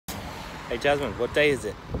Hey Jasmine, what day is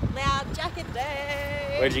it? Loud jacket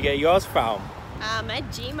day. Where'd you get yours from? My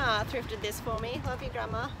Gma thrifted this for me. Love you,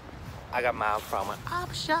 Grandma. I got mine from an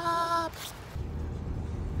op shop.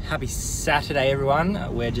 Happy Saturday,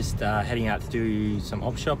 everyone. We're just heading out to do some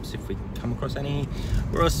op shops if we come across any.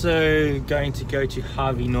 We're also going to go to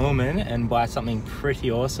Harvey Norman and buy something pretty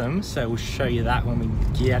awesome. So we'll show you that when we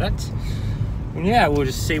get it. And yeah, we'll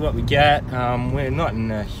just see what we get. We're not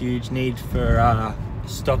in a huge need for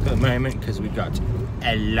stock at the moment because we've got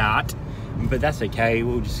a lot, but that's okay.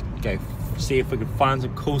 We'll just go see if we can find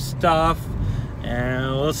some cool stuff,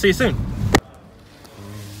 and we'll see you soon.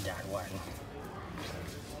 That one.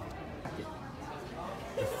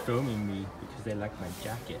 They're filming me because they like my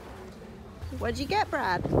jacket. What'd you get,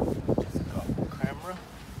 Brad? Camera.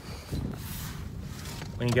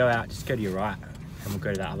 When you go out, just go to your right, and we'll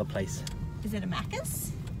go to that other place. Is it a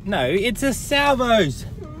Macca's? No, it's a Salvo's.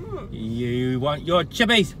 You want your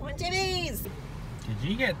chippies? Want chippies? Did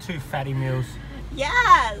you get 2 fatty meals?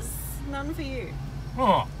 Yes! None for you.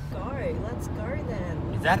 Oh. Go, let's go then.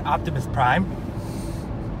 Is that Optimus Prime?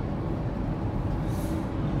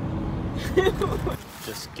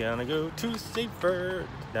 Just gonna go to Saver.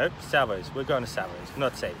 Nope, Salvo's. We're going to Salvo's,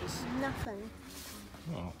 not Savers. Nothing.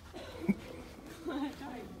 Oh.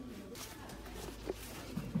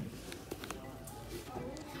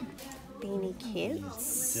 Beanie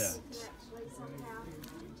Kids. Yeah.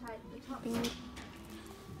 Beanie.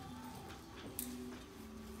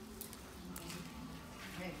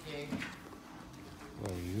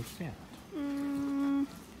 What have you found?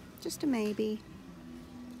 Just a maybe.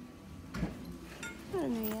 I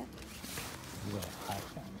don't know yet. Well, I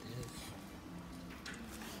found this.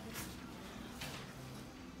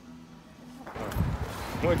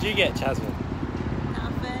 What'd you get, Jasmine?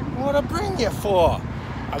 Nothing. What'd I bring you for?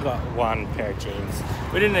 I got 1 pair of jeans.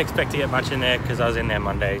 We didn't expect to get much in there because I was in there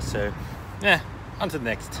Monday, so yeah, on to the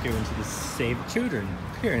next. Go into the Save Children.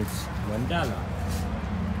 Appearance, $1.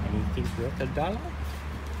 Anything worth $1?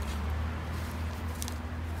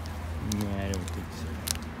 Yeah, I don't think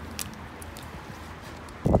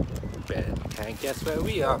so. Bet can't guess where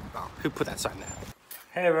we are. Oh, who put that sign there?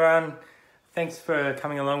 Hey everyone, thanks for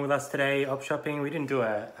coming along with us today op shopping. We didn't do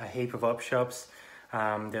a heap of op shops.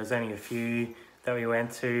 There was only a few that we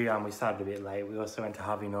went to. We started a bit late. We also went to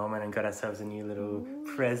Harvey Norman and got ourselves a new little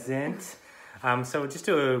present. So we'll just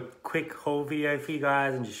do a quick haul video for you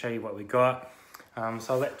guys and just show you what we got.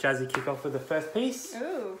 So I'll let Jazzy kick off with the first piece.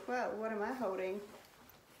 Oh, well, what am I holding?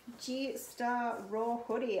 G-Star Raw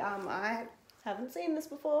Hoodie. I haven't seen this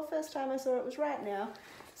before. First time I saw it was right now.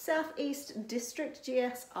 Southeast District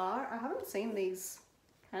GSR. I haven't seen these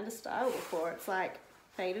kind of style before. It's like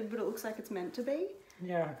faded, but it looks like it's meant to be.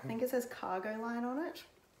 Yeah. I think it says cargo line on it.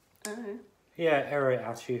 Oh. Yeah, Aero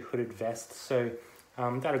Outu hooded vest. So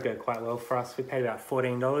that'll go quite well for us. We paid about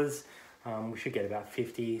 $14. We should get about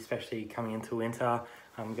 50, especially coming into winter.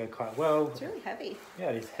 Go quite well. It's really heavy. Yeah,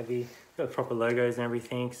 it is heavy. Got proper logos and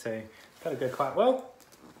everything, so that'll go quite well.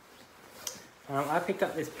 I picked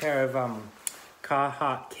up this pair of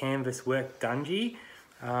Carhartt Canvas Work Dungy.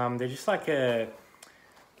 They're just like a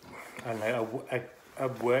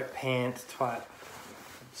work pant type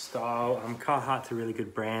style. Carhartt's a really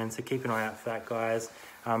good brand, so keep an eye out for that, guys.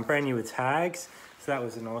 Brand new with tags, so that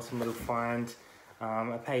was an awesome little find.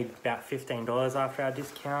 I paid about $15 after our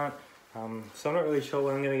discount, so I'm not really sure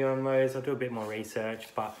what I'm going to get on those. I'll do a bit more research,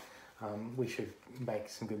 but we should make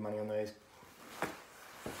some good money on those.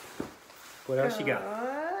 What else you got?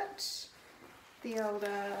 The old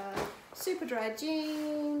Super Dry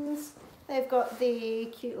jeans. They've got the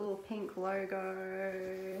cute little pink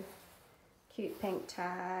logo, cute pink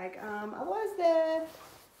tag. Otherwise they're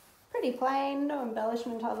pretty plain, no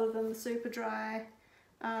embellishment other than the Super Dry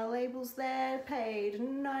labels there. Paid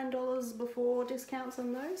 $9 before discounts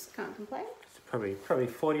on those, can't complain. It's probably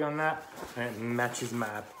 40 on that, and it matches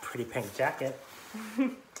my pretty pink jacket.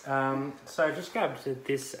 So I just grabbed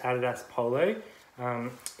this Adidas polo.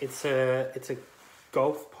 It's a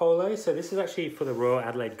golf polo, so this is actually for the Royal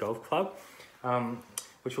Adelaide Golf Club,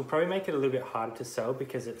 which will probably make it a little bit harder to sell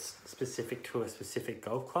because it's specific to a specific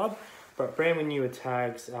golf club. But brand new with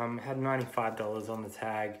tags, had $95 on the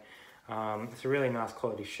tag. It's a really nice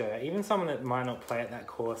quality shirt. Even someone that might not play at that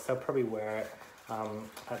course, they'll probably wear it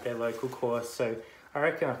at their local course. So I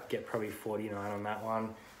reckon I could get probably 49 on that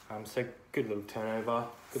one. So good little turnover,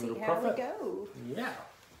 good little profit. See how we go. Yeah.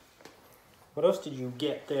 What else did you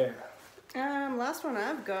get there? Last one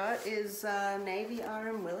I've got is Navy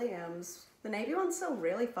RM Williams. The navy ones sell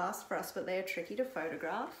really fast for us, but they are tricky to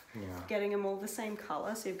photograph. Yeah. Getting them all the same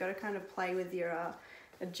colour, so you've got to kind of play with your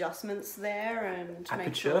adjustments there and to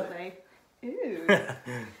make sure they Ooh.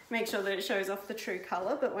 Make sure that it shows off the true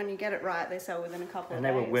colour, but when you get it right, they sell within a couple of And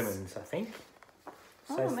days. they were women's, I think.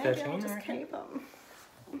 Size Maybe 13, I'll I just reckon. keep them.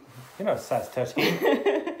 You're not size 13.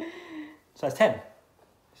 Size 10.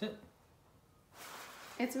 Is it?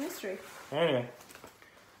 It's a mystery. Anyway,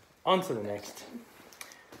 on to the next.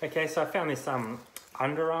 Okay, so I found this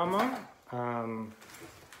Under Armour.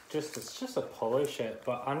 It's just a polo shirt,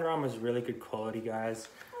 but Under Armour's really good quality, guys.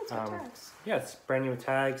 Oh, it's got tags. Yeah, it's brand new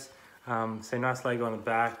tags. So nice logo on the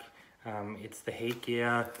back. It's the heat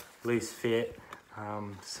gear, loose fit.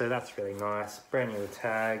 So that's really nice. Brand new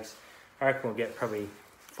tags. I reckon we'll get probably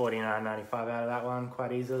 $49.95 out of that one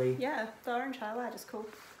quite easily. Yeah, the orange highlight is cool.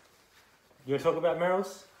 You want to talk about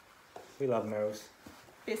Merrell's? We love Merrell's.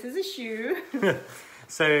 This is a shoe.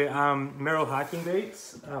 So Merrell hiking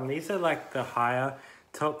boots. These are like the higher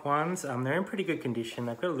top ones. They're in pretty good condition.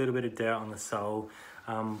 They've got a little bit of dirt on the sole,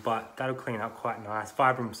 but that'll clean up quite nice.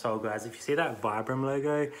 Vibram sole, guys. If you see that Vibram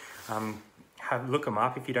logo, look them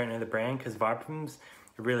up if you don't know the brand, because Vibram's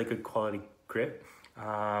a really good quality grip.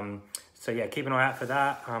 So yeah, keep an eye out for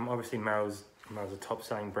that. Obviously Merrell's a top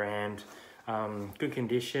selling brand. Good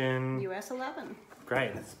condition. US 11.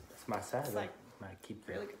 Great. That's my size. It's like keep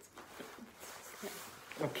really good. Yeah.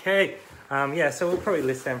 Okay, yeah, so we'll probably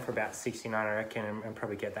list them for about $69, I reckon, and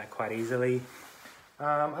probably get that quite easily.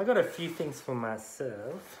 I got a few things for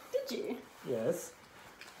myself. Did you? Yes.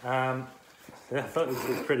 I thought this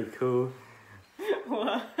was pretty cool.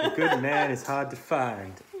 What? A good man is hard to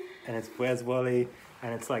find, and it's Where's Wally,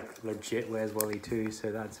 and it's like legit Where's Wally too,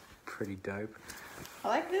 so that's pretty dope. I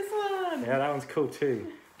like this one. Yeah, that one's cool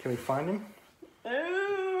too. Can we find him?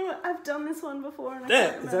 Oh, I've done this one before and I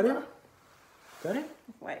There, can't is that him? remember. Is that it?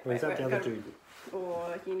 Wait, Or is that the other dude?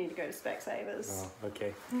 Or you need to go to Specsavers. Oh,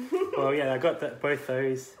 okay. Well, yeah, I got both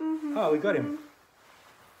those. Oh, we got him.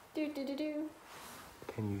 Do do do do.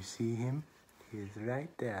 Can you see him? He's right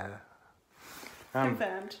there.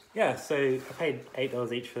 Confirmed. Yeah, so I paid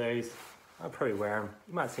 $8 each for those. I'll probably wear them.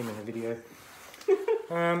 You might see them in the video.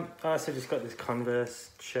 I also just got this Converse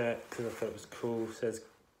shirt because I thought it was cool. It says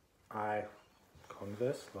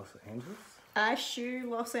Converse Los Angeles. I shoe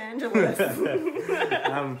Los Angeles.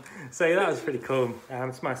 So yeah, that was pretty cool.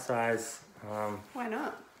 It's my size. Why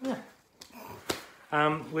not?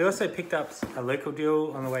 Yeah. We also picked up a local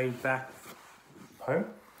deal on the way back home.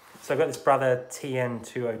 So I've got this Brother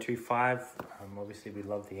TN2025. Obviously we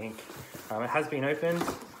love the ink. It has been opened,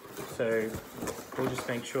 so we'll just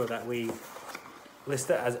make sure that we list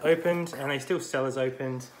it as opened, and they still sell as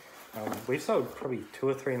opened. We've sold probably 2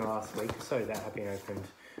 or 3 in the last week or so that have been opened.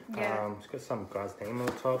 Yeah. It's got some guy's name on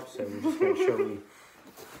the top, so we'll just make sure we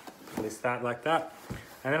list that like that.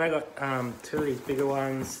 And then I got 2 of these bigger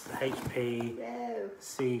ones, HP Whoa.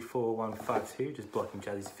 C4152, just blocking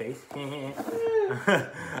Jazzy's face.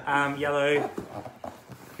 Yellow,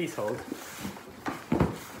 please hold,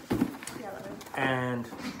 Yellow. and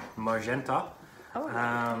magenta. Oh,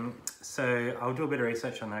 yeah. So I'll do a bit of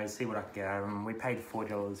research on those, see what I can get out of them. We paid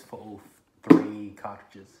 $4 for all 3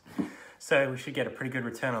 cartridges. So we should get a pretty good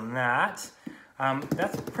return on that.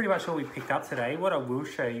 That's pretty much all we picked up today. What I will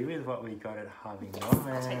show you is what we got at Harvey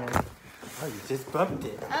Norman. Oh, you just bumped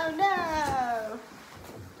it. Oh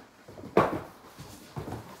no!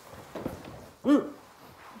 Woo!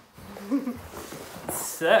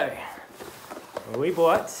 So, we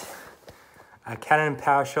bought a Canon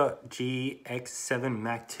PowerShot GX7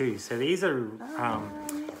 Mark II. So these are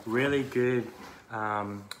really good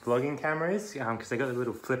vlogging cameras because they got the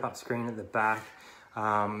little flip-up screen at the back.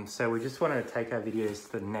 So we just wanted to take our videos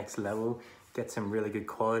to the next level, get some really good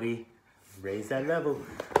quality, raise that level.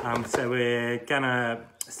 So we're gonna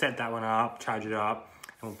set that one up, charge it up,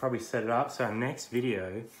 and we'll probably set it up. So our next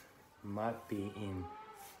video might be in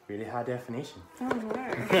really high definition. Oh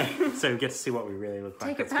no. So we get to see what we really look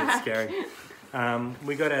like. Take it That's a bit back. scary.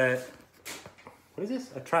 We got a, what is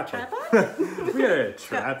this? A tripod. Tripod? We got a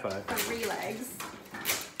tripod. The relays.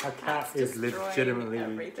 Our cat That's is destroying legitimately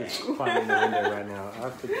everything. just climbing the window right now. I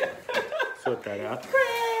have to sort that out.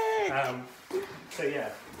 Quick! So yeah,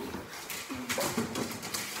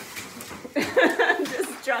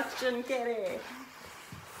 Destruction kitty.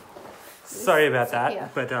 sorry about that, Yeah.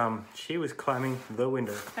 but she was climbing the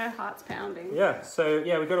window. Her heart's pounding. Yeah, so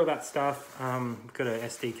yeah, we got all that stuff. Got an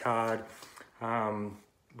SD card.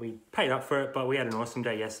 We paid up for it, but we had an awesome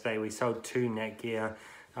day yesterday. We sold 2 Netgear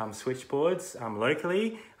switchboards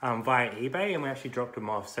locally via eBay, and we actually dropped them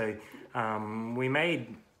off. So we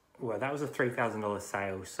made, well, that was a $3,000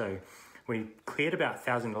 sale. So we cleared about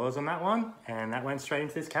 $1,000 on that one, and that went straight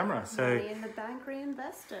into this camera. So Money in the bank,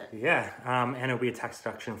 reinvest it. yeah, and it'll be a tax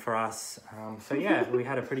deduction for us. So yeah, we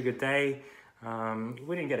had a pretty good day.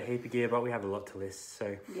 We didn't get a heap of gear, but we have a lot to list.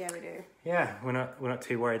 So Yeah, we do. yeah, we're not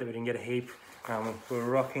too worried that we didn't get a heap. We're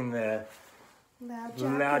rocking the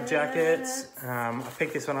Loud jackets. I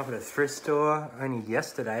picked this one up at a thrift store only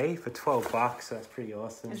yesterday for $12, so that's pretty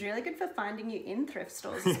awesome. It's really good for finding you in thrift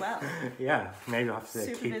stores as well. Yeah, maybe I'll have to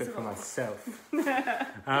Super keep visible. it for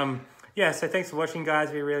myself. Yeah, so thanks for watching,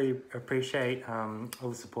 guys. We really appreciate all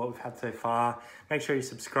the support we've had so far. Make sure you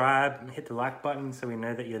subscribe and hit the like button so we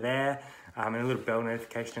know that you're there. And a little bell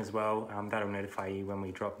notification as well. That'll notify you when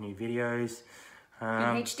we drop new videos. In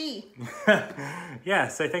HD. Yeah,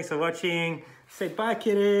 so thanks for watching. Say bye,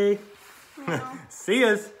 kitty. Meow. See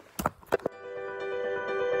yous.